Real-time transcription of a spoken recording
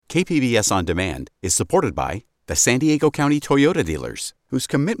KPBS On Demand is supported by the San Diego County Toyota dealers, whose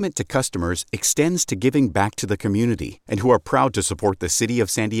commitment to customers extends to giving back to the community and who are proud to support the City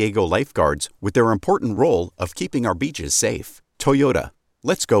of San Diego lifeguards with their important role of keeping our beaches safe. Toyota,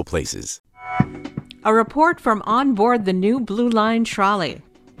 let's go places. A report from on board the new Blue Line trolley.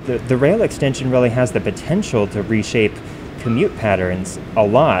 The rail extension really has the potential to reshape commute patterns a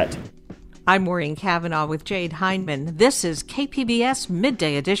lot. I'm Maureen Cavanaugh with Jade Hindman. This is KPBS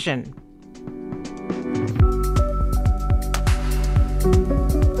Midday Edition.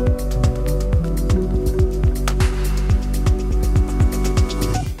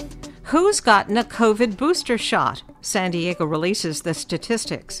 Who's gotten a COVID booster shot? San Diego releases the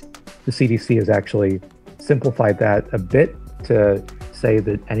statistics. The CDC has actually simplified that a bit to say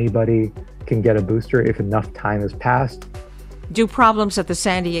that anybody can get a booster if enough time has passed. Do problems at the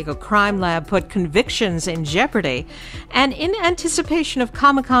San Diego Crime Lab put convictions in jeopardy? And in anticipation of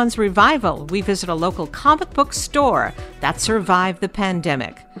Comic-Con's revival, we visit a local comic book store that survived the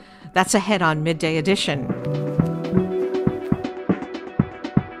pandemic. That's ahead on Midday Edition.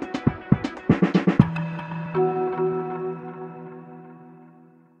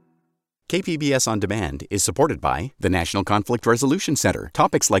 KPBS On Demand is supported by the National Conflict Resolution Center.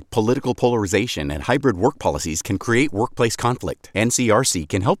 Topics like political polarization and hybrid work policies can create workplace conflict. NCRC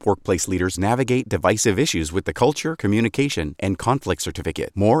can help workplace leaders navigate divisive issues with the Culture, Communication, and Conflict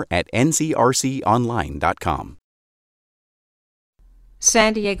Certificate. More at ncrconline.com.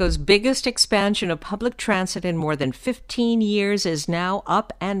 San Diego's biggest expansion of public transit in more than 15 years is now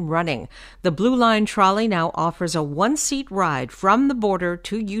up and running. The Blue Line trolley now offers a one-seat ride from the border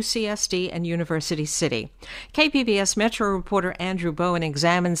to UCSD and University City. KPBS Metro reporter Andrew Bowen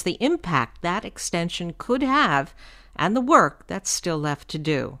examines the impact that extension could have and the work that's still left to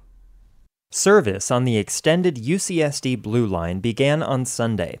do. Service on the extended UCSD Blue Line began on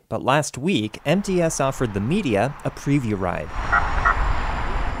Sunday, but last week, MTS offered the media a preview ride.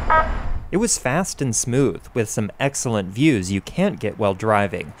 It was fast and smooth, with some excellent views you can't get while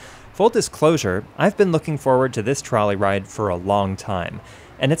driving. Full disclosure, I've been looking forward to this trolley ride for a long time,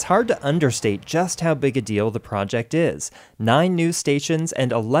 and it's hard to understate just how big a deal the project is. 9 new stations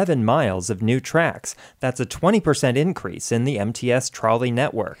and 11 miles of new tracks. That's a 20% increase in the MTS trolley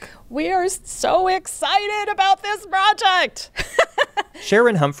network. We are so excited about this project!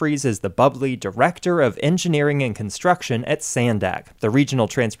 Sharon Humphreys is the bubbly Director of Engineering and Construction at SANDAG, the regional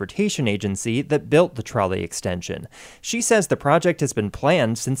transportation agency that built the trolley extension. She says the project has been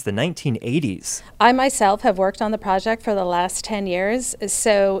planned since the 1980s. I myself have worked on the project for the last 10 years,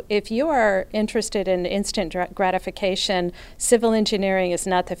 so if you are interested in instant gratification, civil engineering is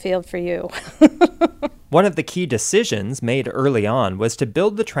not the field for you. One of the key decisions made early on was to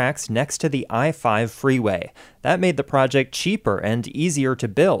build the tracks next to the I-5 freeway. That made the project cheaper and easier to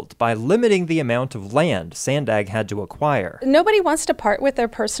build by limiting the amount of land SANDAG had to acquire. Nobody wants to part with their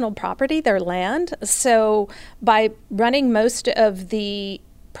personal property, their land, so by running most of the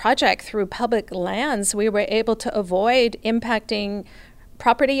project through public lands, we were able to avoid impacting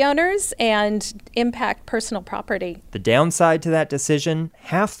property owners and impact personal property. The downside to that decision,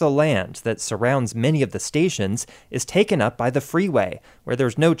 half the land that surrounds many of the stations is taken up by the freeway, where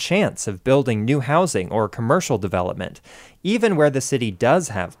there's no chance of building new housing or commercial development. Even where the city does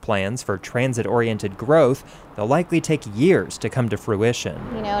have plans for transit-oriented growth, they'll likely take years to come to fruition.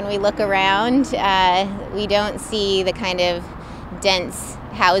 You know, when we look around, we don't see the kind of dense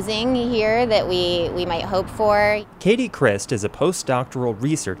housing here that we might hope for. Katie Christ is a postdoctoral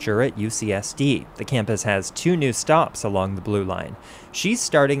researcher at UCSD. The campus has 2 new stops along the Blue Line. She's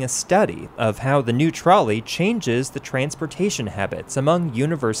starting a study of how the new trolley changes the transportation habits among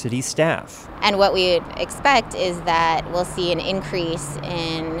university staff. And what we would expect is that we'll see an increase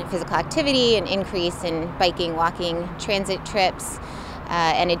in physical activity, an increase in biking, walking, transit trips,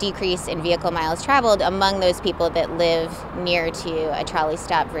 and a decrease in vehicle miles traveled among those people that live near to a trolley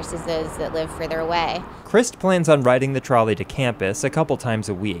stop versus those that live further away. Christ plans on riding the trolley to campus a couple times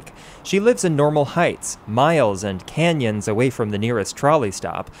a week. She lives in Normal Heights, miles and canyons away from the nearest trolley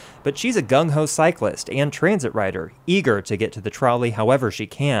stop, but she's a gung-ho cyclist and transit rider, eager to get to the trolley however she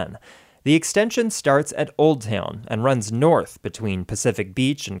can. The extension starts at Old Town and runs north between Pacific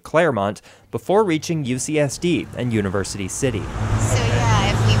Beach and Claremont before reaching UCSD and University City. So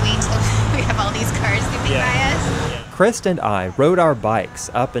yeah, if we wait till we have all these cars zooming by us. Christ and I rode our bikes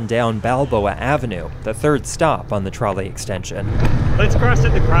up and down Balboa Avenue, the 3rd stop on the trolley extension. Let's cross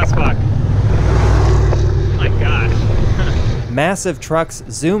at the crosswalk. My gosh. Massive trucks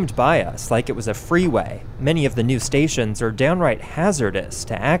zoomed by us like it was a freeway. Many of the new stations are downright hazardous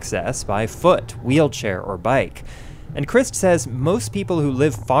to access by foot, wheelchair, or bike. And Christ says most people who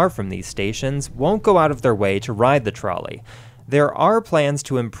live far from these stations won't go out of their way to ride the trolley. There are plans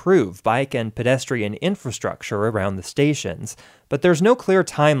to improve bike and pedestrian infrastructure around the stations, but there's no clear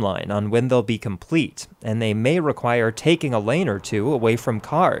timeline on when they'll be complete, and they may require taking a lane or two away from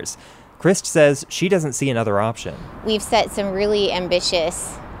cars. Christ says she doesn't see another option. We've set some really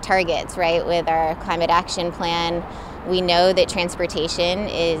ambitious targets, right, with our climate action plan. We know that transportation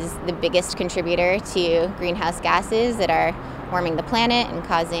is the biggest contributor to greenhouse gases that are warming the planet and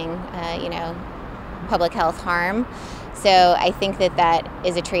causing, public health harm. So I think that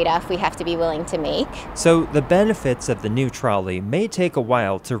is a trade-off we have to be willing to make. So the benefits of the new trolley may take a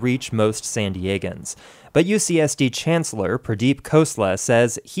while to reach most San Diegans. But UCSD Chancellor Pradeep Khosla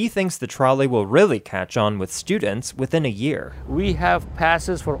says he thinks the trolley will really catch on with students within a year. We have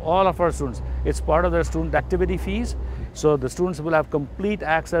passes for all of our students. It's part of their student activity fees. So the students will have complete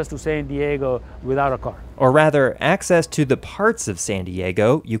access to San Diego without a car. Or rather, access to the parts of San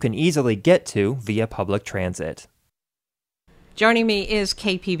Diego you can easily get to via public transit. Joining me is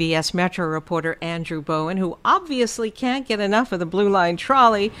KPBS Metro reporter Andrew Bowen, who obviously can't get enough of the Blue Line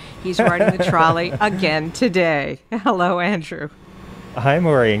trolley. He's riding the trolley again today. Hello, Andrew. Hi,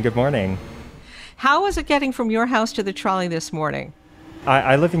 Maureen. Good morning. How is it getting from your house to the trolley this morning?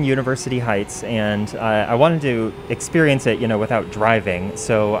 I live in University Heights, and I wanted to experience it, without driving.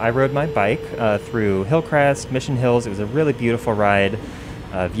 So I rode my bike through Hillcrest, Mission Hills. It was a really beautiful ride.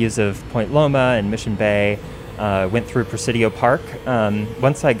 Views of Point Loma and Mission Bay. Went through Presidio Park.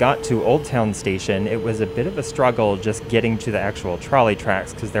 Once I got to Old Town Station, it was a bit of a struggle just getting to the actual trolley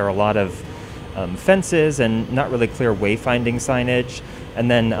tracks because there are a lot of fences and not really clear wayfinding signage.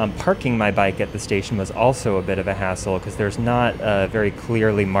 And then parking my bike at the station was also a bit of a hassle because there's not very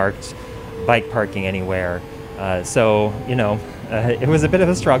clearly marked bike parking anywhere. It was a bit of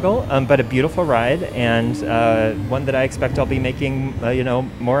a struggle, but a beautiful ride and one that I expect I'll be making,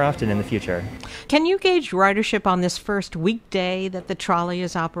 more often in the future. Can you gauge ridership on this first weekday that the trolley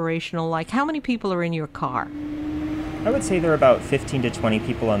is operational? Like, how many people are in your car? I would say there are about 15 to 20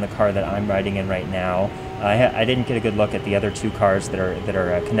 people on the car that I'm riding in right now. I didn't get a good look at the other two cars that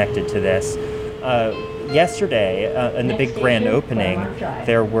are connected to this. Yesterday, in the big grand opening,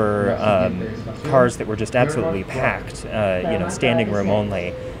 there were cars that were just absolutely packed, standing room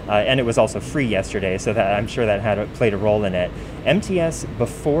only. And it was also free yesterday, so that I'm sure that played a role in it. MTS,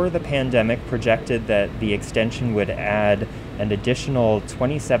 before the pandemic, projected that the extension would add an additional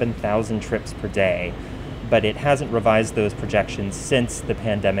 27,000 trips per day, but it hasn't revised those projections since the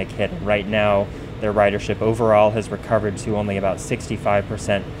pandemic hit. Right now, their ridership overall has recovered to only about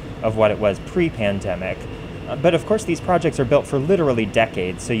 65% of what it was pre-pandemic. But of course, these projects are built for literally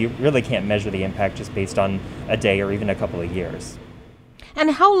decades, so you really can't measure the impact just based on a day or even a couple of years.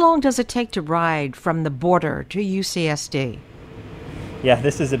 And how long does it take to ride from the border to UCSD? Yeah,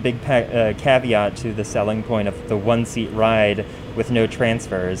 this is a big caveat to the selling point of the one-seat ride with no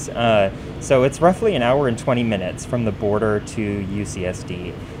transfers. So it's roughly an hour and 20 minutes from the border to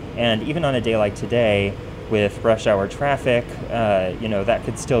UCSD. And even on a day like today, with rush hour traffic, that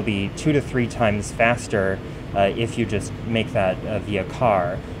could still be 2 to 3 times faster if you just make that via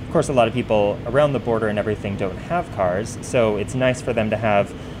car. Of course, a lot of people around the border and everything don't have cars, so it's nice for them to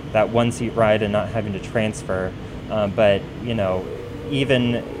have that one-seat ride and not having to transfer. But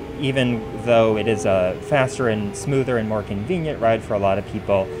even though it is a faster and smoother and more convenient ride for a lot of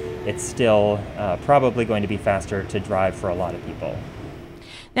people, it's still probably going to be faster to drive for a lot of people.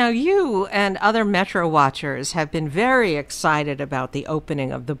 Now, you and other Metro watchers have been very excited about the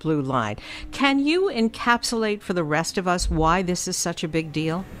opening of the Blue Line. Can you encapsulate for the rest of us why this is such a big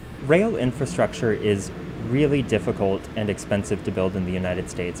deal? Rail infrastructure is really difficult and expensive to build in the United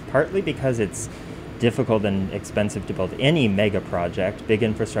States, partly because it's difficult and expensive to build any mega project. Big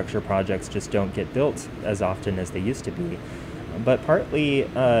infrastructure projects just don't get built as often as they used to be. But partly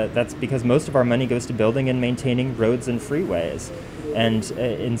that's because most of our money goes to building and maintaining roads and freeways. And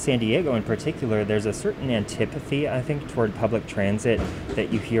in San Diego in particular, there's a certain antipathy, I think, toward public transit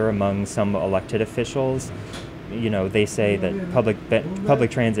that you hear among some elected officials. They say that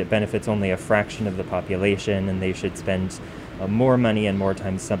public transit benefits only a fraction of the population and they should spend more money and more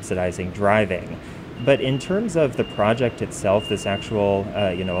time subsidizing driving. But in terms of the project itself, this actual,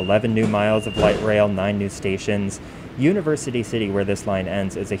 11 new miles of light rail, 9 new stations, University City, where this line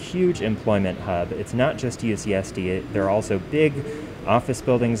ends, is a huge employment hub. It's not just UCSD. There are also big office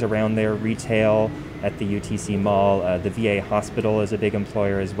buildings around there, retail at the UTC Mall. The VA hospital is a big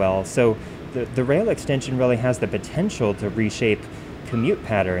employer as well. So the rail extension really has the potential to reshape commute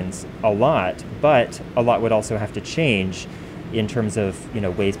patterns a lot, but a lot would also have to change. in terms of,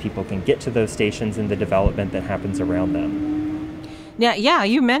 ways people can get to those stations and the development that happens around them. Now, yeah,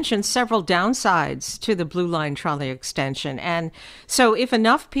 you mentioned several downsides to the Blue Line trolley extension. And so if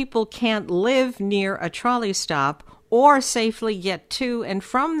enough people can't live near a trolley stop or safely get to and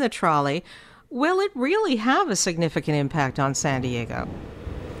from the trolley, will it really have a significant impact on San Diego?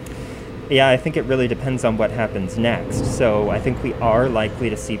 Yeah, I think it really depends on what happens next. So I think we are likely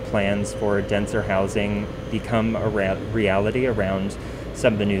to see plans for denser housing become a reality around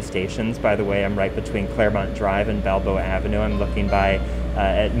some of the new stations. By the way, I'm right between Claremont Drive and Balboa Avenue. I'm looking by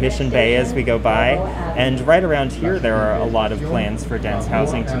at Mission Bay as we go by. And right around here, there are a lot of plans for dense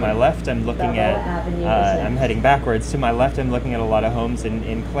housing. To my left, I'm looking at, I'm heading backwards. To my left, I'm looking at a lot of homes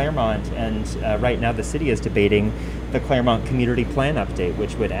in Claremont. And right now, the city is debating the Claremont Community Plan update,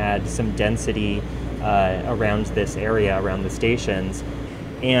 which would add some density around this area, around the stations.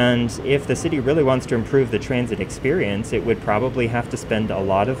 And if the city really wants to improve the transit experience, it would probably have to spend a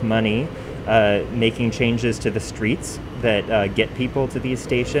lot of money making changes to the streets that get people to these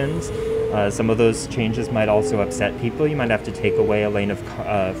stations. Some of those changes might also upset people. You might have to take away a lane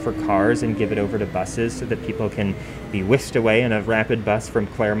for cars and give it over to buses so that people can be whisked away in a rapid bus from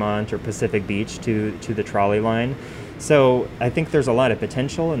Claremont or Pacific Beach to the trolley line. So I think there's a lot of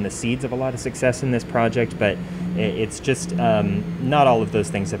potential and the seeds of a lot of success in this project, but it's just not all of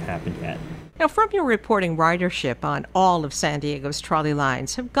those things have happened yet. Now, from your reporting, ridership on all of San Diego's trolley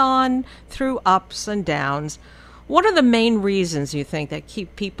lines have gone through ups and downs. What are the main reasons you think that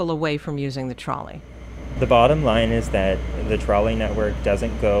keep people away from using the trolley? The bottom line is that the trolley network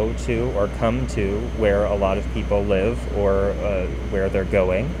doesn't go to or come to where a lot of people live or where they're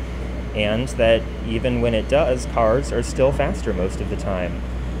going, and that even when it does, cars are still faster most of the time.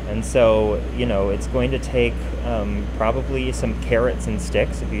 And so, it's going to take probably some carrots and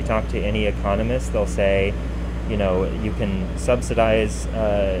sticks. If you talk to any economist, they'll say, you can subsidize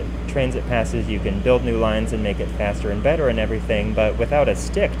transit passes, you can build new lines and make it faster and better and everything, but without a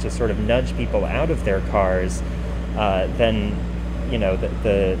stick to sort of nudge people out of their cars, then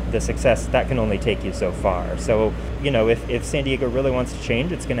the success, that can only take you so far. So, if San Diego really wants to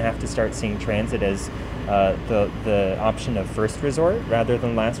change, it's going to have to start seeing transit as the option of first resort rather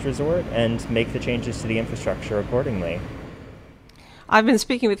than last resort, and make the changes to the infrastructure accordingly. I've been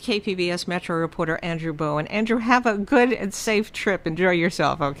speaking with KPBS Metro reporter Andrew Bowen. Andrew, have a good and safe trip. Enjoy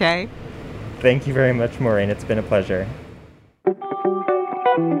yourself, okay? Thank you very much, Maureen. It's been a pleasure.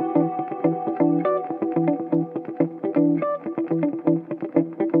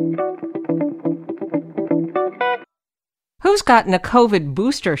 Who's gotten a COVID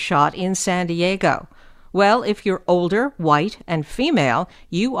booster shot in San Diego? Well, if you're older, white, and female,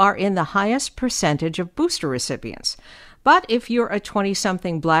 you are in the highest percentage of booster recipients. But if you're a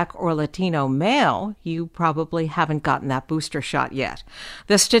 20-something Black or Latino male, you probably haven't gotten that booster shot yet.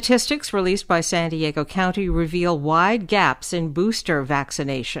 The statistics released by San Diego County reveal wide gaps in booster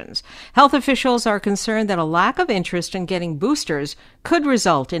vaccinations. Health officials are concerned that a lack of interest in getting boosters could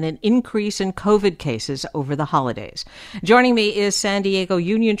result in an increase in COVID cases over the holidays. Joining me is San Diego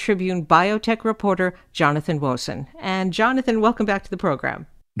Union Tribune biotech reporter Jonathan Wosen. And Jonathan, welcome back to the program.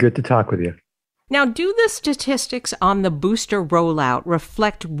 Good to talk with you. Now, do the statistics on the booster rollout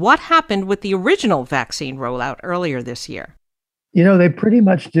reflect what happened with the original vaccine rollout earlier this year? They pretty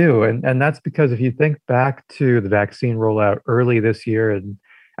much do. And that's because if you think back to the vaccine rollout early this year and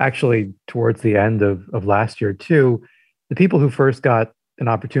actually towards the end of last year too, the people who first got an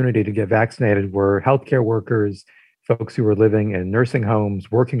opportunity to get vaccinated were healthcare workers, folks who were living in nursing homes,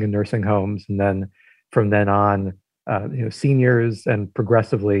 working in nursing homes, and then from then on, seniors, and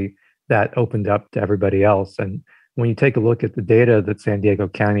progressively that opened up to everybody else. And when you take a look at the data that San Diego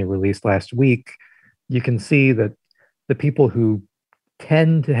County released last week, you can see that the people who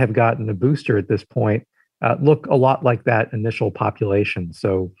tend to have gotten a booster at this point look a lot like that initial population.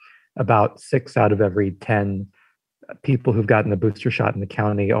 So about 6 out of every 10 people who've gotten a booster shot in the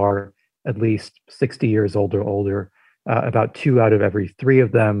county are at least 60 years old or older. About 2 out of every 3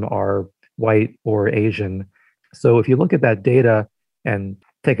 of them are white or Asian. So if you look at that data and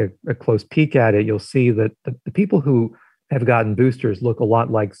take a close peek at it, you'll see that the people who have gotten boosters look a lot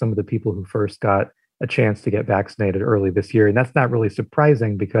like some of the people who first got a chance to get vaccinated early this year. And that's not really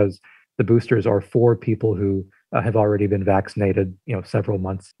surprising because the boosters are for people who have already been vaccinated, several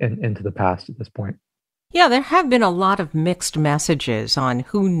months into the past at this point. Yeah, there have been a lot of mixed messages on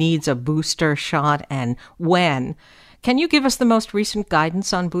who needs a booster shot and when. Can you give us the most recent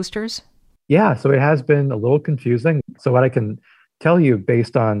guidance on boosters? Yeah, so it has been a little confusing. So what I can tell you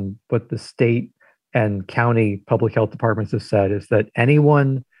based on what the state and county public health departments have said is that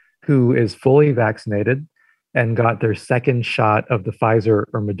anyone who is fully vaccinated and got their second shot of the Pfizer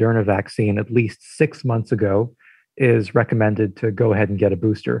or Moderna vaccine at least 6 months ago is recommended to go ahead and get a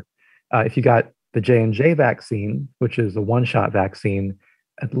booster. If you got the J&J vaccine, which is a one-shot vaccine,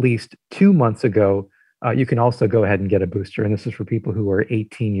 at least 2 months ago, you can also go ahead and get a booster. And this is for people who are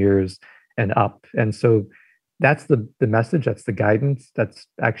 18 years and up. And so that's the message, that's the guidance. That's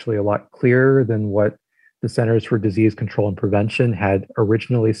actually a lot clearer than what the Centers for Disease Control and Prevention had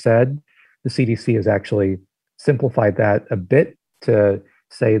originally said. The CDC has actually simplified that a bit to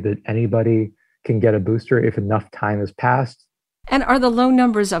say that anybody can get a booster if enough time has passed. And are the low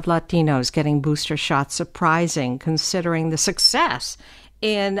numbers of Latinos getting booster shots surprising, considering the success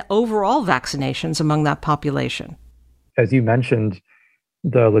in overall vaccinations among that population? As you mentioned,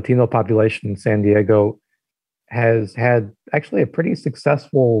 the Latino population in San Diego has had actually a pretty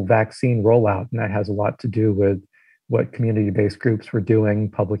successful vaccine rollout, and that has a lot to do with what community-based groups were doing,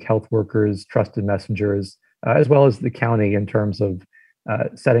 public health workers, trusted messengers, as well as the county in terms of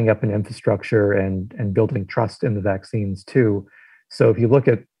setting up an infrastructure and building trust in the vaccines too. So if you look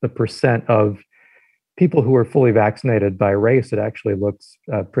at the percent of people who are fully vaccinated by race, it actually looks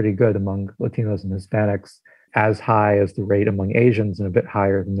pretty good among Latinos and Hispanics, as high as the rate among Asians and a bit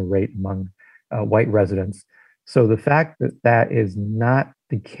higher than the rate among white residents. So the fact that that is not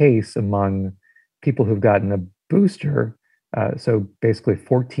the case among people who've gotten a booster, so basically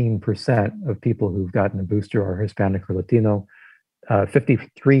 14% of people who've gotten a booster are Hispanic or Latino,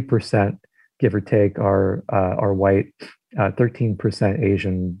 53%, give or take, are white, 13%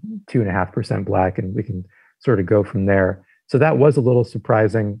 Asian, 2.5% Black, and we can sort of go from there. So that was a little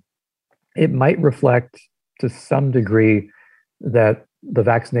surprising. It might reflect to some degree that the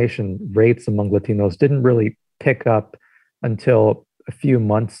vaccination rates among Latinos didn't really pick up until a few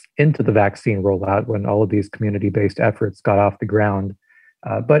months into the vaccine rollout when all of these community-based efforts got off the ground.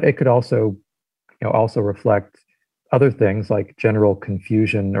 But it could also reflect other things like general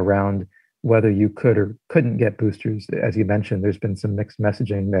confusion around whether you could or couldn't get boosters. As you mentioned, there's been some mixed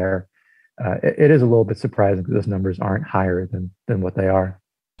messaging there. It is a little bit surprising that those numbers aren't higher than what they are.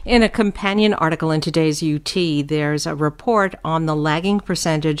 In a companion article in today's UT, there's a report on the lagging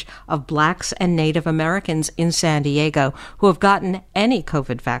percentage of Blacks and Native Americans in San Diego who have gotten any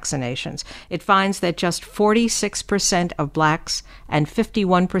COVID vaccinations. It finds that just 46% of Blacks and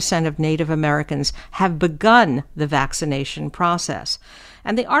 51% of Native Americans have begun the vaccination process.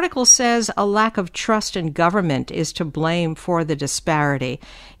 And the article says a lack of trust in government is to blame for the disparity.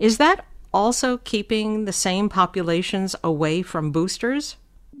 Is that also keeping the same populations away from boosters?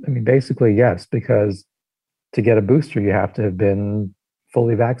 I mean, basically, yes, because to get a booster, you have to have been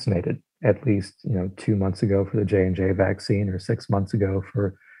fully vaccinated at least, 2 months ago for the J&J vaccine or 6 months ago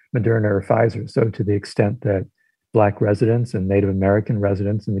for Moderna or Pfizer. So to the extent that Black residents and Native American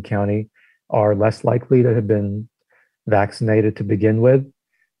residents in the county are less likely to have been vaccinated to begin with,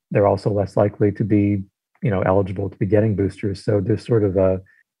 they're also less likely to be, eligible to be getting boosters. So there's sort of a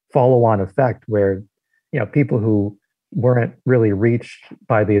follow-on effect where, people who weren't really reached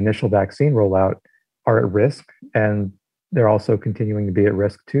by the initial vaccine rollout are at risk, and they're also continuing to be at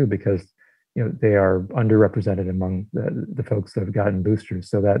risk too because they are underrepresented among the folks that have gotten boosters.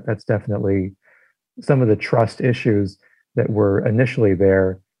 So that's definitely some of the trust issues that were initially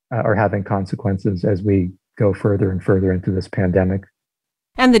there are having consequences as we go further and further into this pandemic.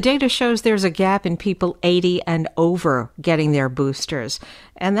 And the data shows there's a gap in people 80 and over getting their boosters,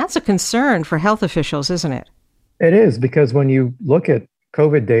 and that's a concern for health officials, isn't it? It is, because when you look at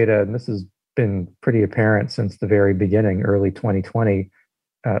COVID data, and this has been pretty apparent since the very beginning, early 2020,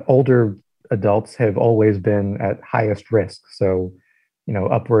 older adults have always been at highest risk. So,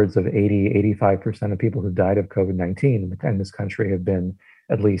 upwards of 85% of people who died of COVID-19 in this country have been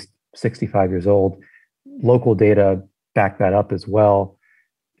at least 65 years old. Local data back that up as well.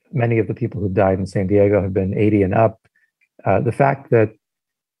 Many of the people who died in San Diego have been 80 and up. The fact that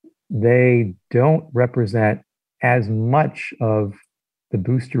they don't represent as much of the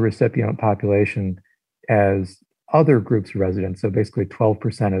booster recipient population as other groups of residents. So basically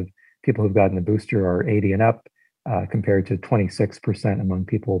 12% of people who've gotten a booster are 80 and up, compared to 26% among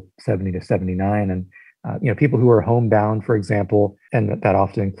people 70 to 79. And people who are homebound, for example, and that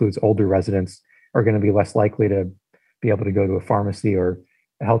often includes older residents, are going to be less likely to be able to go to a pharmacy or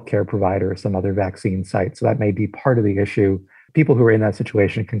a healthcare provider or some other vaccine site. So that may be part of the issue. People who are in that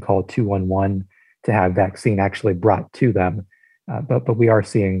situation can call 211 to have vaccine actually brought to them. But we are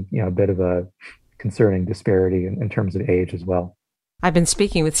seeing a bit of a concerning disparity in terms of age as well. I've been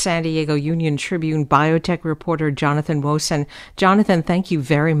speaking with San Diego Union Tribune biotech reporter Jonathan Wosen. Jonathan, thank you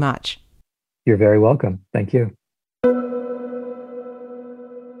very much. You're very welcome. Thank you.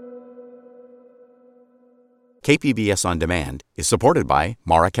 KPBS On Demand is supported by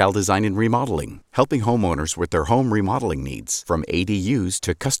Maracal Design and Remodeling, helping homeowners with their home remodeling needs. From ADUs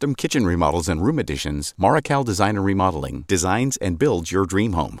to custom kitchen remodels and room additions, Maracal Design and Remodeling designs and builds your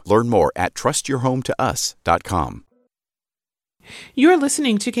dream home. Learn more at trustyourhometous.com. You're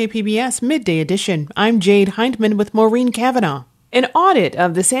listening to KPBS Midday Edition. I'm Jade Hindman with Maureen Cavanaugh. An audit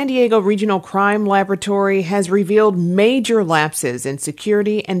of the San Diego Regional Crime Laboratory has revealed major lapses in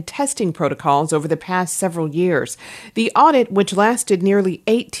security and testing protocols over the past several years. The audit, which lasted nearly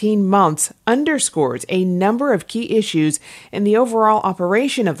 18 months, underscores a number of key issues in the overall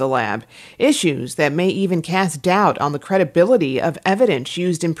operation of the lab, issues that may even cast doubt on the credibility of evidence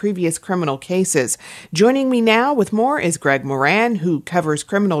used in previous criminal cases. Joining me now with more is Greg Moran, who covers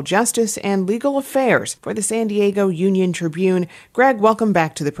criminal justice and legal affairs for the San Diego Union Tribune. Greg, welcome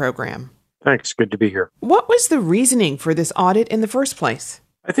back to the program. Thanks. Good to be here. What was the reasoning for this audit in the first place?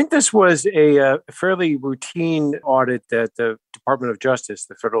 I think this was a fairly routine audit that the Department of Justice,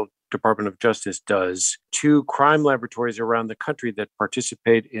 the Federal Department of Justice, does to crime laboratories around the country that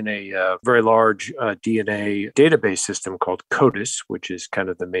participate in a very large DNA database system called CODIS, which is kind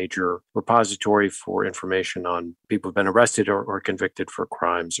of the major repository for information on people who've been arrested or convicted for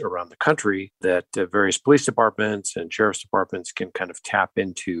crimes around the country that various police departments and sheriff's departments can kind of tap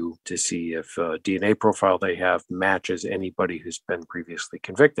into to see if DNA profile they have matches anybody who's been previously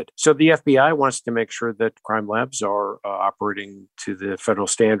convicted. So the FBI wants to make sure that crime labs are operating to the federal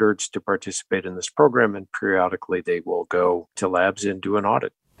standards to participate in this program, and periodically they will go to labs and do an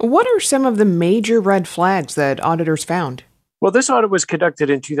audit. What are some of the major red flags that auditors found? Well, this audit was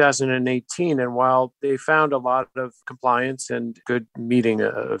conducted in 2018, and while they found a lot of compliance and good meeting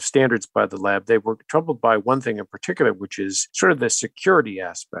of standards by the lab, they were troubled by one thing in particular, which is sort of the security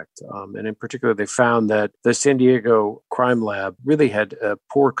aspect. And in particular, they found that the San Diego Crime Lab really had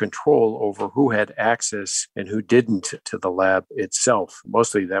poor control over who had access and who didn't to the lab itself.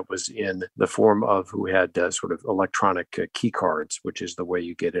 Mostly that was in the form of who had sort of electronic key cards, which is the way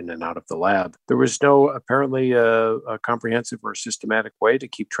you get in and out of the lab. There was no apparently a comprehensive or systematic way to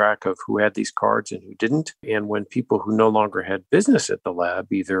keep track of who had these cards and who didn't. And when people who no longer had business at the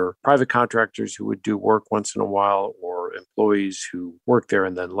lab, either private contractors who would do work once in a while or employees who worked there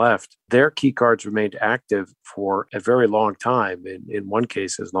and then left, their key cards remained active for a very long time, in one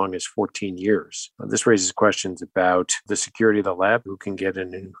case as long as 14 years. This raises questions about the security of the lab, who can get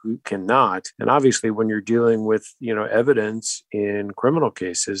in and who cannot. And obviously, when you're dealing with evidence in criminal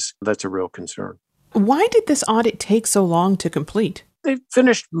cases, that's a real concern. Why did this audit take so long to complete? They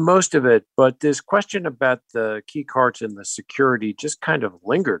finished most of it, but this question about the key cards and the security just kind of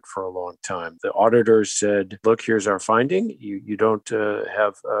lingered for a long time. The auditors said, look, here's our finding. You don't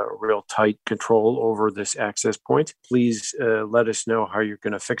have a real tight control over this access point. Please let us know how you're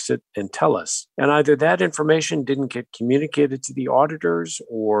going to fix it and tell us. And either that information didn't get communicated to the auditors,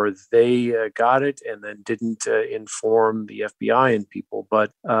 or they got it and then didn't inform the FBI and people.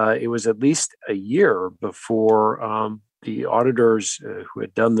 But it was at least a year before the auditors who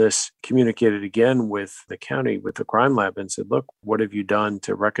had done this communicated again with the county, with the crime lab, and said, look, what have you done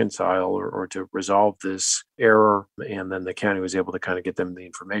to reconcile or to resolve this error? And then the county was able to kind of get them the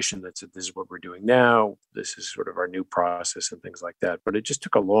information that said, this is what we're doing now. This is sort of our new process and things like that. But it just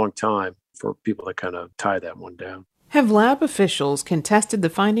took a long time for people to kind of tie that one down. Have lab officials contested the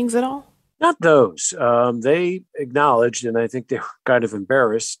findings at all? Not those. They acknowledged, and I think they were kind of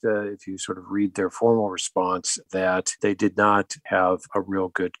embarrassed, if you sort of read their formal response, that they did not have a real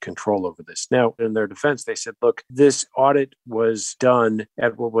good control over this. Now, in their defense, they said, look, this audit was done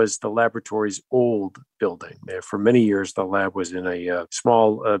at what was the laboratory's old building. For many years, the lab was in a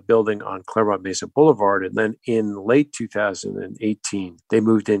small building on Claremont Mesa Boulevard. And then in late 2018, they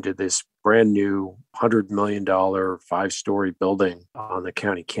moved into this brand new $100 million 5-story building on the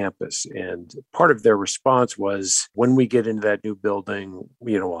county campus. And part of their response was, when we get into that new building,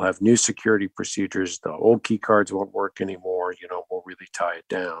 we'll have new security procedures. The old key cards won't work anymore. We'll really tie it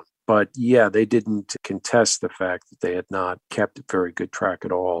down. But yeah, they didn't contest the fact that they had not kept a very good track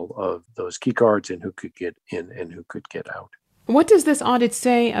at all of those key cards and who could get in and who could get out. What does this audit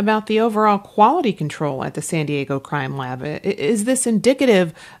say about the overall quality control at the San Diego Crime Lab? Is this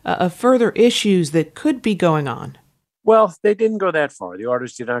indicative of further issues that could be going on? Well, they didn't go that far. The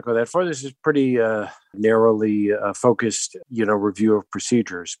auditors did not go that far. This is pretty narrowly focused, review of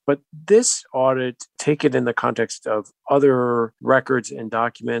procedures. But this audit, taken in the context of other records and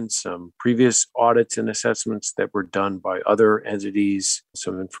documents, some previous audits and assessments that were done by other entities,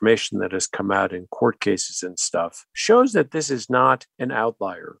 some information that has come out in court cases and stuff, shows that this is not an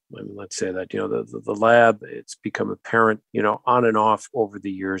outlier. I mean, let's say that, the lab, it's become apparent, on and off over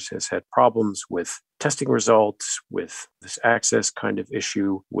the years, has had problems with testing results, with this access kind of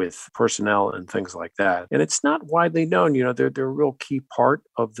issue with personnel and things like that. And it's not widely known, they're a real key part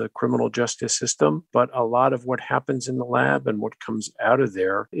of the criminal justice system, but a lot of what happens in the lab and what comes out of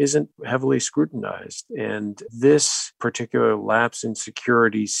there isn't heavily scrutinized. And this particular lapse in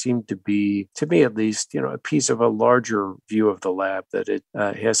security seemed to be, to me at least, a piece of a larger view of the lab, that it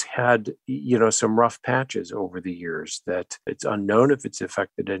has had, some rough patches over the years, that it's unknown if it's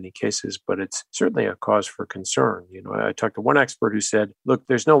affected any cases, but it's certainly a cause for concern. I talked to one expert who said, look,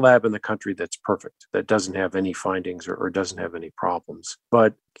 there's no lab in the country that's perfect, that doesn't have any findings or doesn't have any problems.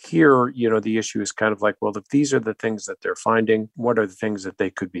 But here, the issue is kind of like, well, if these are the things that they're finding, what are the things that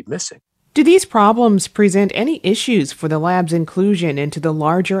they could be missing? Do these problems present any issues for the lab's inclusion into the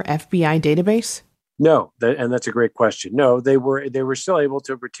larger FBI database? No, and that's a great question. No, they were still able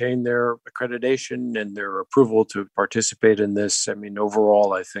to retain their accreditation and their approval to participate in this. I mean,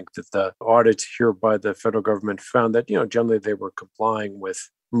 overall, I think that the audits here by the federal government found that, generally they were complying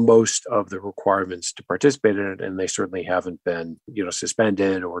with most of the requirements to participate in it, and they certainly haven't been,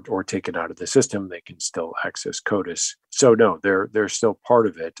 suspended or taken out of the system. They can still access CODIS. So no, they're still part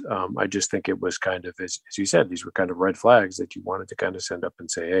of it. I just think it was kind of, as you said, these were kind of red flags that you wanted to kind of send up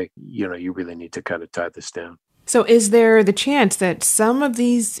and say, hey, you really need to kind of tie this down. So is there the chance that some of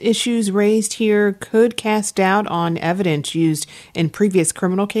these issues raised here could cast doubt on evidence used in previous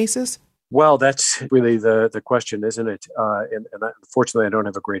criminal cases? Well, that's really the question, isn't it? And unfortunately, I don't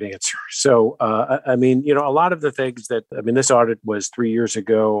have a great answer. So, a lot of the things this audit was 3 years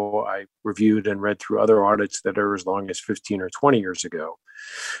ago. I reviewed and read through other audits that are as long as 15 or 20 years ago.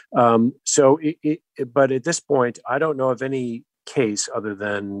 But at this point, I don't know of any case other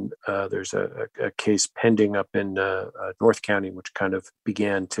than there's a case pending up in North County, which kind of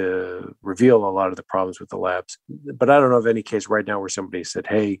began to reveal a lot of the problems with the labs. But I don't know of any case right now where somebody said,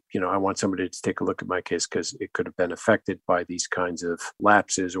 hey, I want somebody to take a look at my case because it could have been affected by these kinds of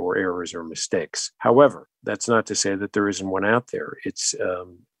lapses or errors or mistakes. However, that's not to say that there isn't one out there. It's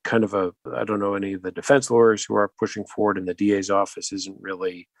kind of I don't know any of the defense lawyers who are pushing forward, and the DA's office isn't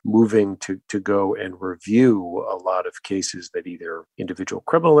really moving to go and review a lot of cases that either individual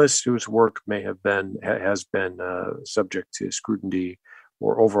criminalists whose work has been subject to scrutiny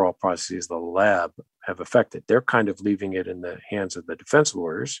or overall processes the lab have affected. They're kind of leaving it in the hands of the defense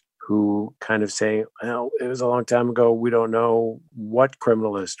lawyers, who kind of say, well, it was a long time ago. We don't know what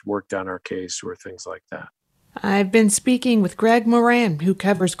criminalist worked on our case or things like that. I've been speaking with Greg Moran, who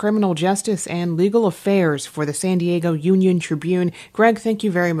covers criminal justice and legal affairs for the San Diego Union Tribune. Greg, thank you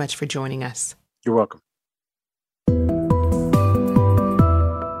very much for joining us. You're welcome.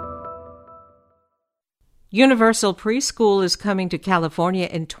 Universal Preschool is coming to California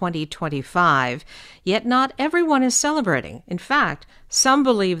in 2025, yet not everyone is celebrating. In fact, some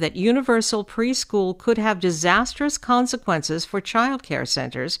believe that Universal Preschool could have disastrous consequences for child care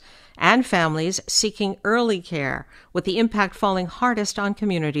centers and families seeking early care, with the impact falling hardest on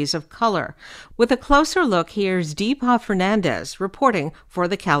communities of color. With a closer look, here's Deepa Fernandez reporting for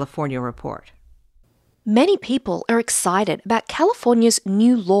the California Report. Many people are excited about California's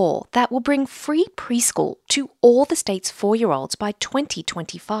new law that will bring free preschool to all the state's 4-year-olds by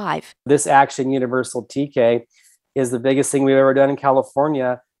 2025. This Action Universal TK is the biggest thing we've ever done in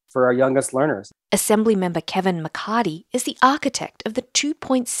California for our youngest learners. Assemblymember Kevin McCarty is the architect of the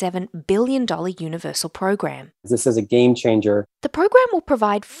 $2.7 billion Universal program. This is a game changer. The program will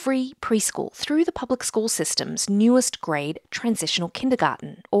provide free preschool through the public school system's newest grade, Transitional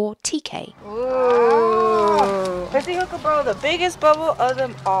Kindergarten, or TK. Ooh. I think I could borrow the biggest bubble of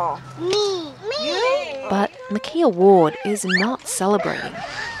them all. Me! But Nakia Ward is not celebrating.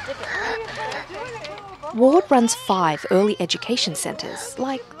 Ward runs 5 early education centres,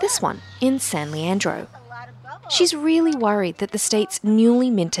 like this one in San Leandro. She's really worried that the state's newly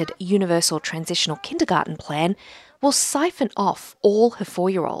minted Universal Transitional Kindergarten plan will siphon off all her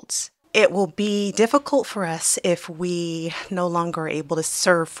 4-year-olds. It will be difficult for us if we no longer are able to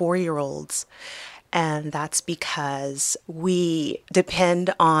serve 4-year-olds. And that's because we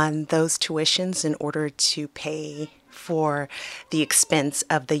depend on those tuitions in order to pay for the expense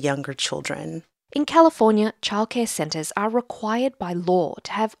of the younger children. In California, childcare centres are required by law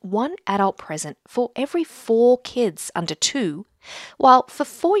to have 1 adult present for every 4 kids under 2, while for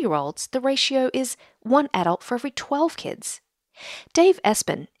 4-year-olds the ratio is 1 adult for every 12 kids. Dave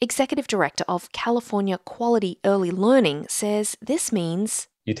Espen, Executive Director of California Quality Early Learning, says this means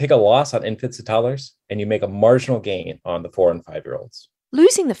you take a loss on infants and toddlers and you make a marginal gain on the 4 and 5-year-olds.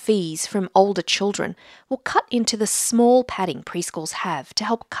 Losing the fees from older children will cut into the small padding preschools have to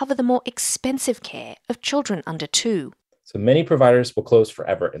help cover the more expensive care of children under 2. So many providers will close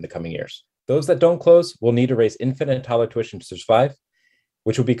forever in the coming years. Those that don't close will need to raise infant and toddler tuition to survive,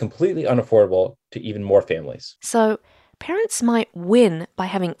 which will be completely unaffordable to even more families. So parents might win by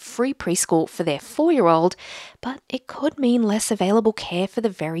having free preschool for their 4-year-old, but it could mean less available care for the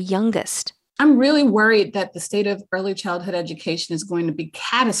very youngest. I'm really worried that the state of early childhood education is going to be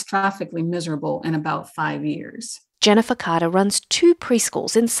catastrophically miserable in about 5 years. Jennifer Carter runs 2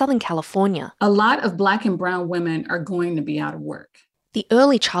 preschools in Southern California. A lot of Black and brown women are going to be out of work. The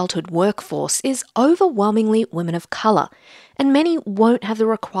early childhood workforce is overwhelmingly women of colour, and many won't have the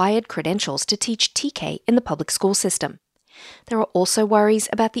required credentials to teach TK in the public school system. There are also worries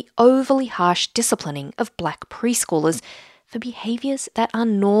about the overly harsh disciplining of Black preschoolers for behaviours that are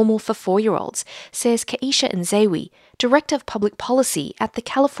normal for 4-year-olds, says Kaisha Nzewi, Director of Public Policy at the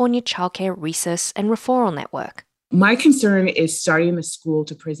California Childcare Resource and Referral Network. My concern is starting the school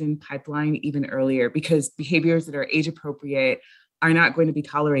to prison pipeline even earlier, because behaviors that are age appropriate are not going to be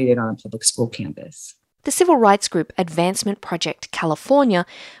tolerated on a public school campus. The civil rights group Advancement Project California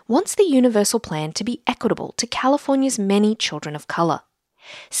wants the universal plan to be equitable to California's many children of colour.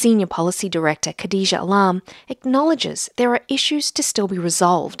 Senior Policy Director Khadija Alam acknowledges there are issues to still be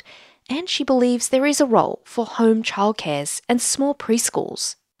resolved, and she believes there is a role for home childcares and small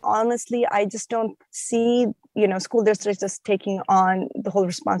preschools. Honestly, I just don't see, school districts just taking on the whole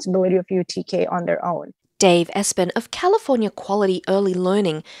responsibility of UTK on their own. Dave Espen of California Quality Early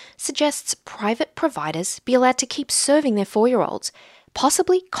Learning suggests private providers be allowed to keep serving their 4-year-olds,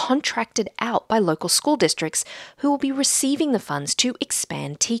 possibly contracted out by local school districts who will be receiving the funds to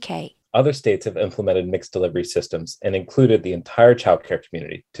expand TK. Other states have implemented mixed delivery systems and included the entire childcare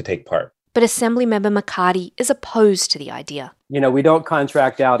community to take part. But Assemblymember McCarty is opposed to the idea. We don't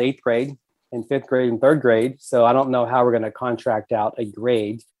contract out 8th grade and 5th grade and 3rd grade, so I don't know how we're going to contract out a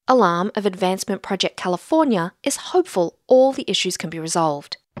grade. Alam of Advancement Project California is hopeful all the issues can be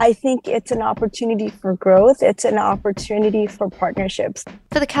resolved. I think it's an opportunity for growth. It's an opportunity for partnerships.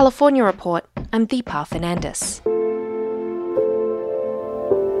 For the California Report, I'm Deepa Fernandez.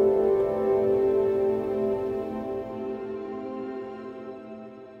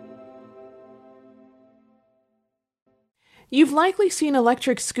 You've likely seen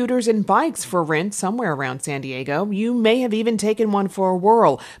electric scooters and bikes for rent somewhere around San Diego. You may have even taken one for a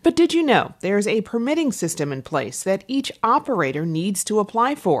whirl. But did you know there's a permitting system in place that each operator needs to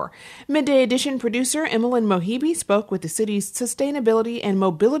apply for? Midday Edition producer Emmeline Mohibi spoke with the city's Sustainability and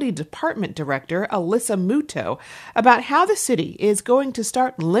Mobility Department Director, Alyssa Muto, about how the city is going to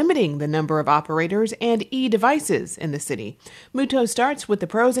start limiting the number of operators and e-devices in the city. Muto starts with the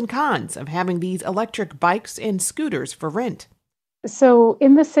pros and cons of having these electric bikes and scooters for rent. So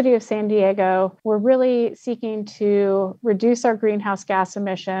in the city of San Diego, we're really seeking to reduce our greenhouse gas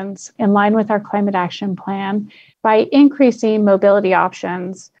emissions in line with our climate action plan by increasing mobility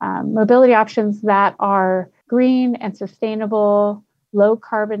options that are green and sustainable, low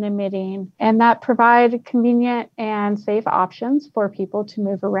carbon emitting, and that provide convenient and safe options for people to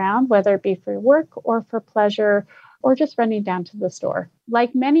move around, whether it be for work or for pleasure or just running down to the store.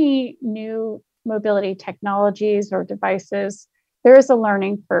 Like many new mobility technologies or devices, there is a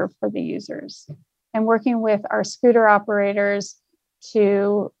learning curve for the users. And working with our scooter operators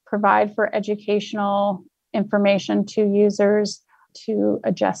to provide for educational information to users, to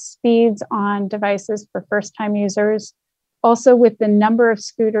adjust speeds on devices for first-time users. Also, with the number of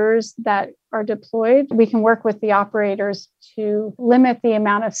scooters that are deployed, we can work with the operators to limit the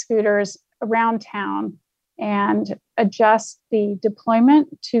amount of scooters around town and adjust the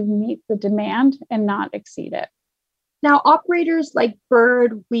deployment to meet the demand and not exceed it. Now, operators like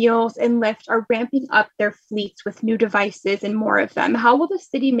Bird, Wheels, and Lyft are ramping up their fleets with new devices and more of them. How will the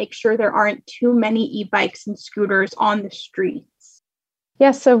city make sure there aren't too many e-bikes and scooters on the streets?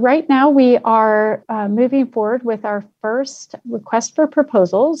 Yes, so right now we are moving forward with our first request for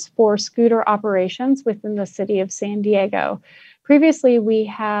proposals for scooter operations within the city of San Diego. Previously, we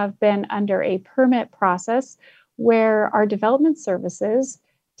have been under a permit process where our development services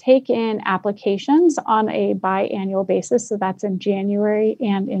take in applications on a biannual basis, so that's in January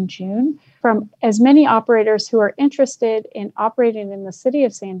and in June, from as many operators who are interested in operating in the city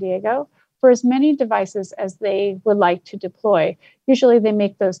of San Diego for as many devices as they would like to deploy. Usually they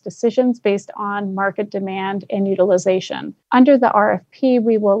make those decisions based on market demand and utilization. Under the RFP,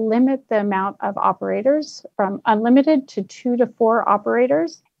 we will limit the amount of operators from unlimited to 2 to 4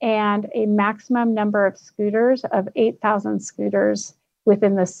 operators and a maximum number of scooters of 8,000 scooters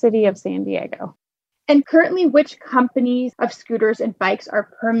within the city of San Diego. And currently, which companies of scooters and bikes are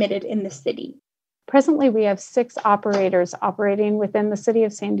permitted in the city? Presently, we have 6 operators operating within the city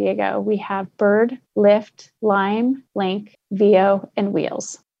of San Diego. We have Bird, Lyft, Lime, Link, Vio, and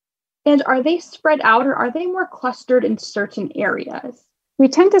Wheels. And are they spread out or are they more clustered in certain areas? We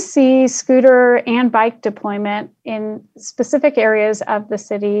tend to see scooter and bike deployment in specific areas of the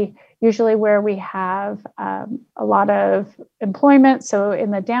city, usually where we have a lot of employment. So in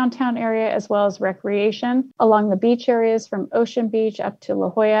the downtown area, as well as recreation along the beach areas from Ocean Beach up to La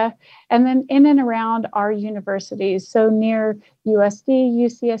Jolla, and then in and around our universities. So near USD,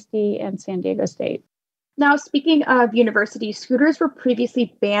 UCSD, and San Diego State. Now, speaking of universities, scooters were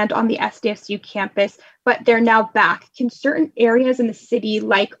previously banned on the SDSU campus, but they're now back. Can certain areas in the city,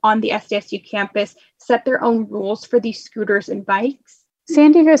 like on the SDSU campus, set their own rules for these scooters and bikes?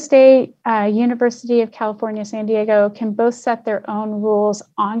 San Diego State, University of California, San Diego can both set their own rules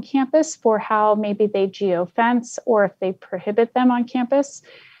on campus for how maybe they geofence or if they prohibit them on campus.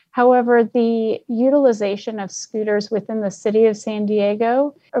 However, the utilization of scooters within the city of San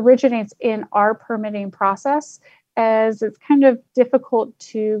Diego originates in our permitting process, as it's kind of difficult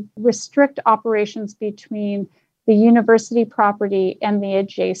to restrict operations between the university property and the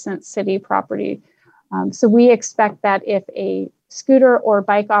adjacent city property. So we expect that if a scooter or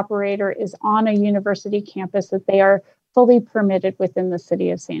bike operator is on a university campus, that they are fully permitted within the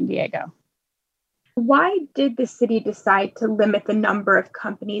city of San Diego. Why did the city decide to limit the number of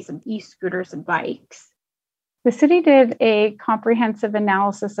companies of e-scooters and bikes? The city did a comprehensive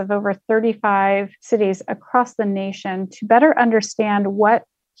analysis of over 35 cities across the nation to better understand what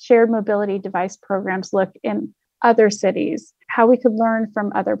shared mobility device programs look in other cities, how we could learn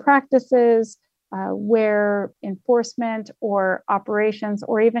from other practices, where enforcement or operations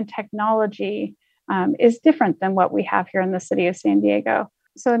or even technology is different than what we have here in the city of San Diego.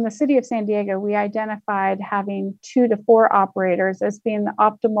 So in the city of San Diego, we identified having 2 to 4 operators as being the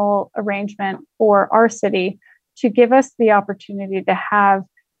optimal arrangement for our city to give us the opportunity to have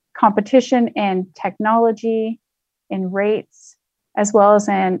competition in technology, in rates, as well as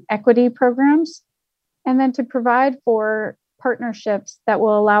in equity programs, and then to provide for partnerships that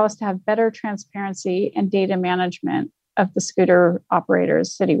will allow us to have better transparency and data management of the scooter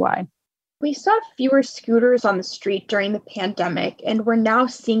operators citywide. We saw fewer scooters on the street during the pandemic, and we're now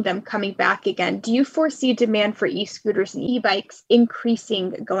seeing them coming back again. Do you foresee demand for e-scooters and e-bikes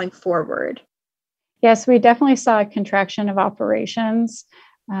increasing going forward? Yes, we definitely saw a contraction of operations,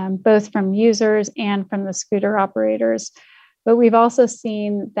 both from users and from the scooter operators. But we've also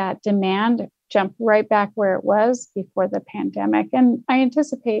seen that demand jump right back where it was before the pandemic. And I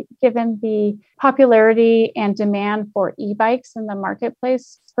anticipate, given the popularity and demand for e-bikes in the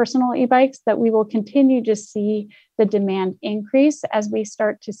marketplace, personal e-bikes, that we will continue to see the demand increase as we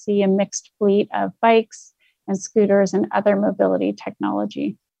start to see a mixed fleet of bikes and scooters and other mobility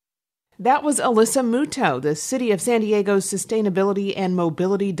technology. That was Alyssa Muto, the City of San Diego's Sustainability and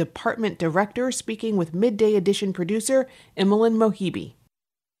Mobility Department Director, speaking with Midday Edition producer Emmeline Mohibi.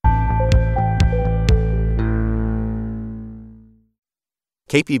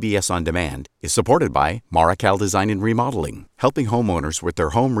 KPBS On Demand is supported by Marrokal Design and Remodeling, helping homeowners with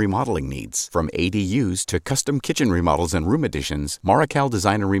their home remodeling needs. From ADUs to custom kitchen remodels and room additions, Marrokal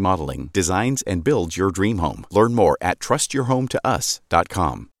Design and Remodeling designs and builds your dream home. Learn more at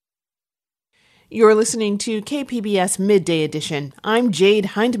trustyourhometous.com. You're listening to KPBS Midday Edition. I'm Jade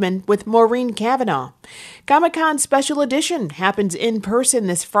Hindman with Maureen Cavanaugh. Comic-Con Special Edition happens in person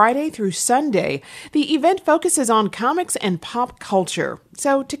this Friday through Sunday. The event focuses on comics and pop culture.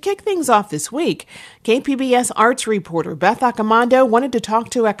 So to kick things off this week, KPBS arts reporter Beth Accomando wanted to talk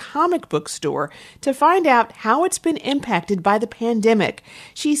to a comic book store to find out how it's been impacted by the pandemic.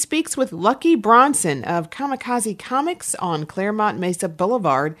 She speaks with Lucky Bronson of Kamikaze Comics on Claremont Mesa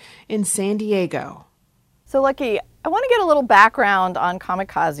Boulevard in San Diego. So Lucky, I want to get a little background on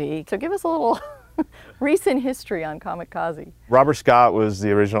Kamikaze. So give us a little recent history on Kamikaze. Robert Scott was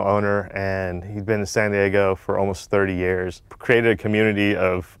the original owner, and he'd been in San Diego for almost 30 years. Created a community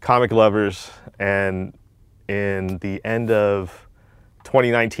of comic lovers, and in the end of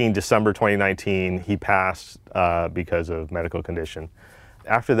 2019, December 2019, he passed because of medical condition.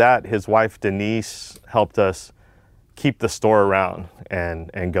 After that, his wife Denise helped us keep the store around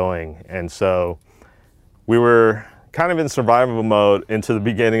and going, and so we were kind of in survival mode into the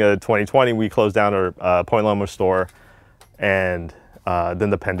beginning of 2020. We closed down our Point Loma store, and then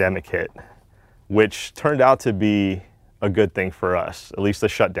the pandemic hit, which turned out to be a good thing for us, at least the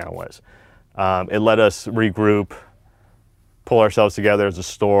shutdown was. It let us regroup, pull ourselves together as a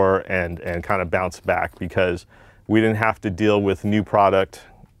store, and kind of bounce back, because we didn't have to deal with new product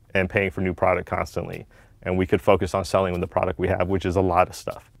and paying for new product constantly. And we could focus on selling the product we have, which is a lot of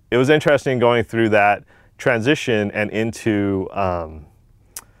stuff. It was interesting going through that transition and into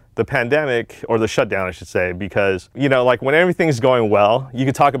the the pandemic, or the shutdown, I should say, because, you know, like when everything's going well, you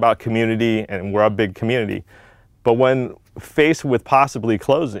can talk about community, and we're a big community. But when faced with possibly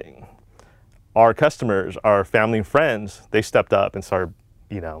closing, our customers, our family and friends, they stepped up and started,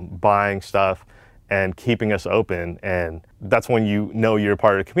 you know, buying stuff and keeping us open. And that's when you know you're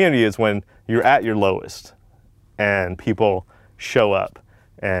part of the community, is when you're at your lowest and people show up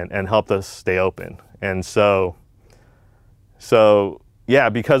and helped us stay open. And so yeah,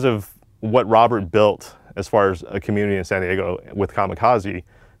 because of what Robert built as far as a community in San Diego with Kamikaze,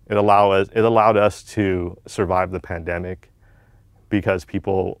 it allowed us to survive the pandemic, because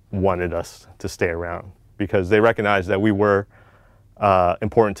people wanted us to stay around, because they recognized that we were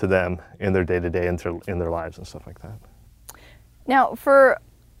important to them in their day-to-day, in their lives and stuff like that. Now, for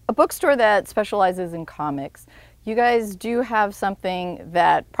a bookstore that specializes in comics, you guys do have something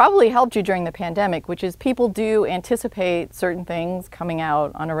that probably helped you during the pandemic, which is people do anticipate certain things coming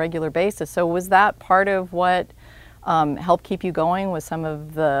out on a regular basis. So was that part of what helped keep you going, with some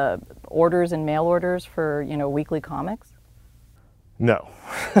of the orders and mail orders for, you know, weekly comics? No.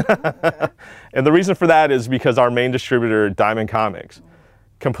 And the reason for that is because our main distributor, Diamond Comics,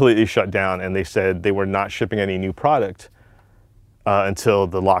 completely shut down, and they said they were not shipping any new product until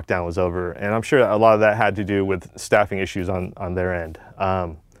the lockdown was over. And I'm sure a lot of that had to do with staffing issues on their end,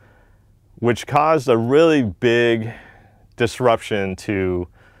 which caused a really big disruption to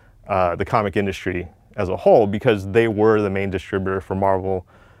the comic industry as a whole, because they were the main distributor for Marvel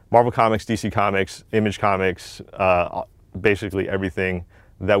Comics, DC Comics, Image Comics, basically everything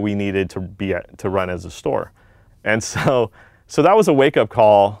that we needed to run as a store. And so that was a wake-up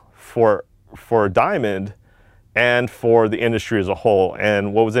call for Diamond and for the industry as a whole.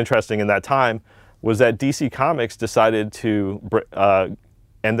 And what was interesting in that time was that DC Comics decided to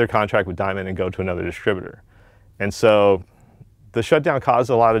end their contract with Diamond and go to another distributor. And so the shutdown caused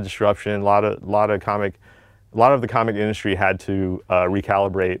a lot of disruption. A lot of the comic industry had to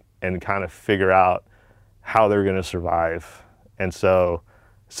recalibrate and kind of figure out how they're going to survive. And so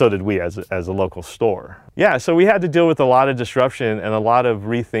did we as a local store. Yeah, so we had to deal with a lot of disruption and a lot of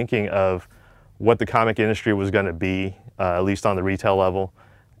rethinking of what the comic industry was going to be, at least on the retail level.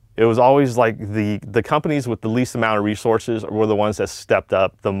 It was always like the companies with the least amount of resources were the ones that stepped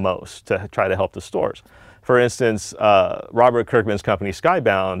up the most to try to help the stores. For instance, Robert Kirkman's company,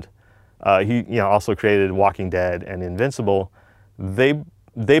 Skybound, he also created Walking Dead and Invincible.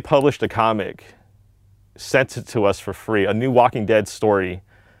 They published a comic, sent it to us for free, a new Walking Dead story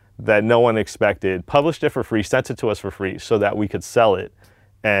that no one expected, published it for free, sent it to us for free so that we could sell it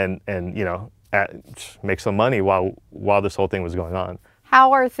and make some money while this whole thing was going on.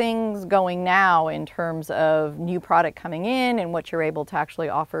 How are things going now in terms of new product coming in and what you're able to actually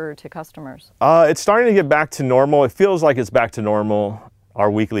offer to customers? It's starting to get back to normal. It feels like it's back to normal.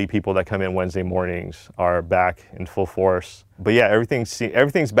 Our weekly people that come in Wednesday mornings are back in full force. But yeah,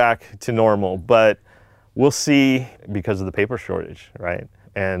 everything's back to normal. But we'll see, because of the paper shortage, right?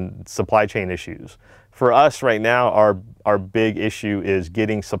 And supply chain issues. For us right now, our big issue is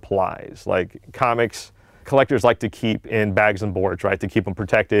getting supplies. Like comics, collectors like to keep in bags and boards, right? To keep them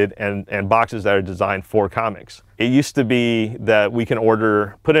protected, and boxes that are designed for comics. It used to be that we can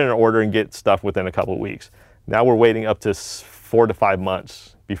put in an order and get stuff within a couple of weeks. Now we're waiting up to 4 to 5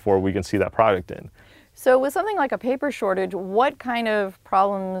 months before we can see that product in. So with something like a paper shortage, what kind of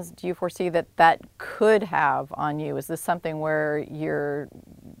problems do you foresee that could have on you? Is this something where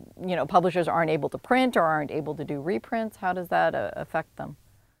publishers aren't able to print or aren't able to do reprints? How does that affect them?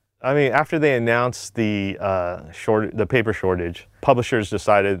 I mean, after they announced the paper shortage, publishers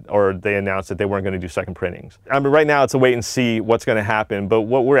decided, or they announced that they weren't going to do second printings. I mean, right now it's a wait and see what's going to happen, but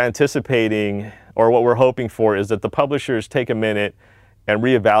what we're anticipating, or what we're hoping for, is that the publishers take a minute and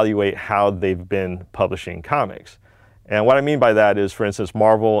reevaluate how they've been publishing comics. And what I mean by that is, for instance,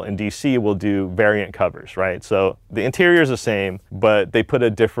 Marvel and DC will do variant covers, right? So the interior is the same, but they put a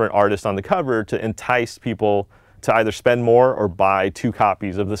different artist on the cover to entice people to either spend more or buy 2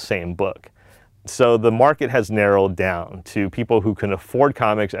 copies of the same book. So the market has narrowed down to people who can afford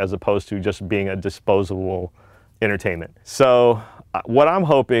comics as opposed to just being a disposable entertainment. So what I'm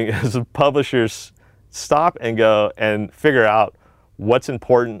hoping is publishers stop and go and figure out what's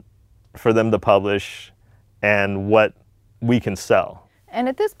important for them to publish and what we can sell. And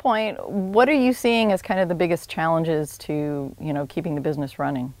at this point, what are you seeing as kind of the biggest challenges to, keeping the business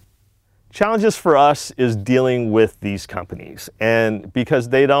running? Challenges for us is dealing with these companies, and because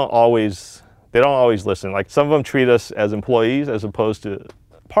they don't always listen. Like, some of them treat us as employees as opposed to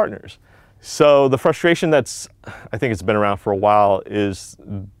partners. So the frustration I think it's been around for a while, is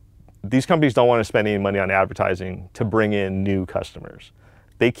these companies don't want to spend any money on advertising to bring in new customers.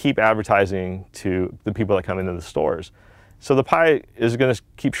 they keep advertising to the people that come into the stores. So the pie is going to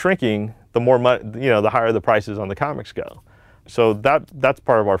keep shrinking the more the higher the prices on the comics go. So that's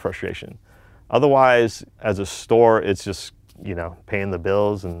part of our frustration. Otherwise, as a store, it's just paying the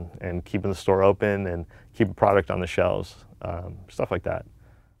bills and keeping the store open and keeping product on the shelves, stuff like that.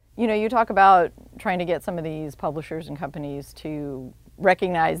 You talk about trying to get some of these publishers and companies to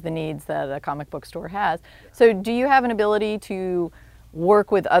recognize the needs that a comic book store has. So do you have an ability to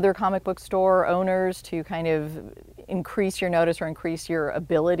work with other comic book store owners to kind of increase your notice or increase your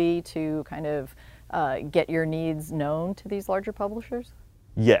ability to kind of get your needs known to these larger publishers?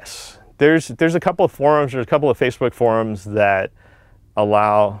 Yes. There's a couple of forums, there's a couple of Facebook forums that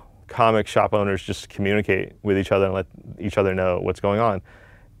allow comic shop owners just to communicate with each other and let each other know what's going on.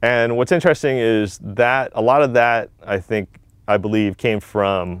 And what's interesting is that a lot of that, I believe, came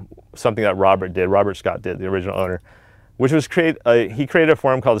from something that Robert Scott did, the original owner, which was he created a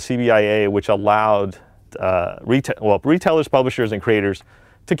forum called the CBIA, which allowed retailers, publishers, and creators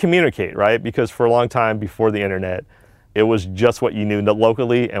to communicate, right? Because for a long time before the internet, it was just what you knew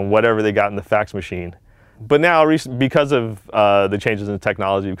locally and whatever they got in the fax machine. But now, because of the changes in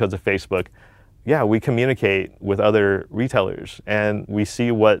technology, because of Facebook, we communicate with other retailers and we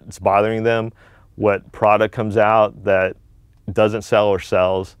see what's bothering them, what product comes out that doesn't sell or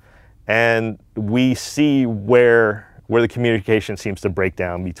sells, and we see where the communication seems to break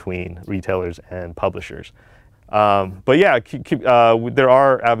down between retailers and publishers. But there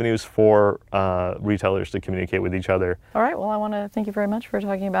are avenues for retailers to communicate with each other. All right, well, I want to thank you very much for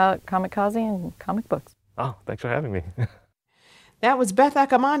talking about Comikaze and comic books. Oh, thanks for having me. That was Beth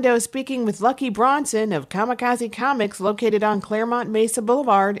Accomando speaking with Lucky Bronson of Comikaze Comics, located on Claremont Mesa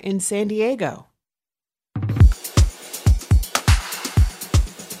Boulevard in San Diego.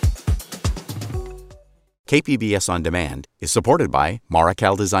 KPBS On Demand is supported by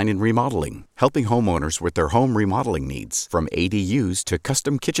Marical Design and Remodeling, helping homeowners with their home remodeling needs. From ADUs to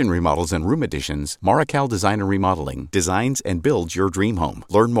custom kitchen remodels and room additions, Marical Design and Remodeling designs and builds your dream home.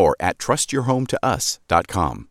 Learn more at trustyourhometous.com.